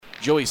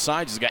Joey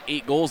Sides has got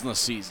 8 goals in the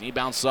season. He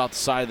bounces off the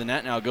side of the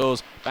net, now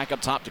goes back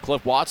up top to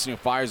Cliff Watson, who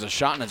fires a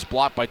shot, and it's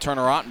blocked by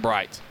Turner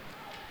Ottenbright.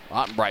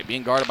 Ottenbright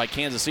being guarded by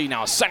Kansas City.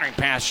 Now a centering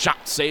pass,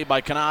 shot saved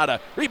by Kanata.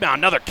 Rebound,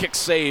 another kick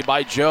save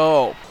by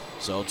Joe.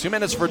 So 2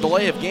 minutes for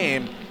delay of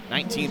game.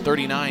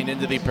 19:39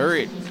 into the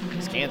period.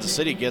 As Kansas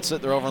City gets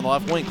it, they're over on the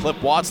left wing.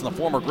 Cliff Watson, the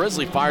former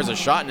Grizzly, fires a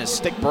shot, and his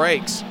stick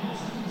breaks.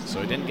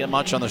 So he didn't get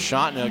much on the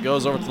shot, and it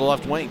goes over to the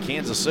left wing.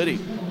 Kansas City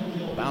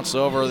bounce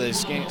over, they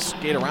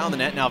skate around the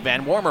net. Now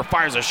Van Wormer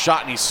fires a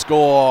shot, and he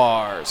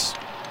scores.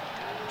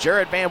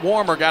 Jared Van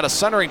Wormer got a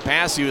centering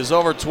pass. He was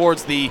over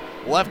towards the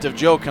left of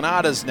Joe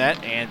Kanata's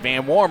net, and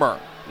Van Wormer,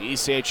 the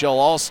ECHL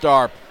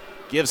All-Star,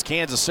 gives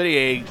Kansas City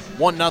a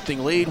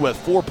 1-0 lead with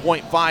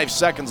 4.5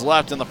 seconds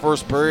left in the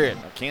first period.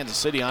 Kansas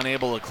City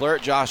unable to clear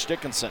it. Josh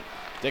Dickinson.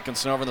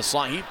 Dickinson over in the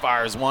slot. He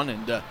fires one,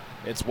 and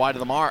it's wide of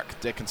the mark.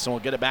 Dickinson will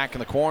get it back in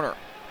the corner.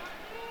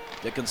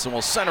 Dickinson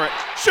will center it.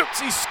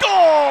 Shoots. He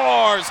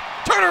scores!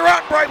 Turner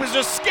Ottenbright was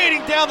just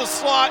skating down the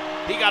slot.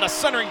 He got a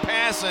centering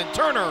pass, and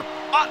Turner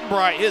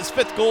Ottenbright, his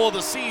 5th goal of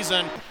the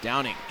season.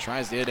 Downing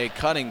tries to hit a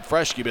cutting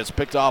Freshke, but it's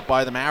picked off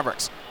by the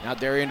Mavericks. Now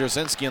Darian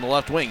Drzinski in the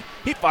left wing.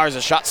 He fires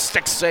a shot,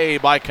 stick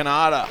save by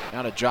Kanata.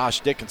 Now to Josh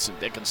Dickinson.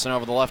 Dickinson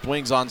over the left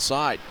wing's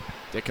onside.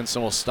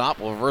 Dickinson will stop,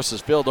 will reverse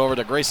his field over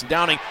to Grayson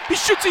Downing. He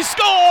shoots, he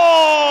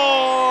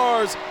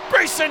scores!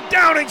 Grayson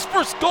Downing's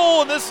first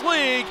goal in this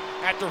league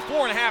after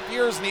 4.5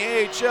 years in the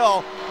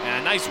AHL.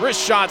 And nice wrist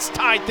shots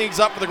tied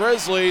things up for the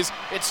Grizzlies.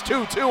 It's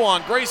 2-2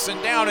 on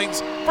Grayson Downing's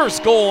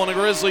first goal in a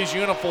Grizzlies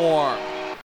uniform.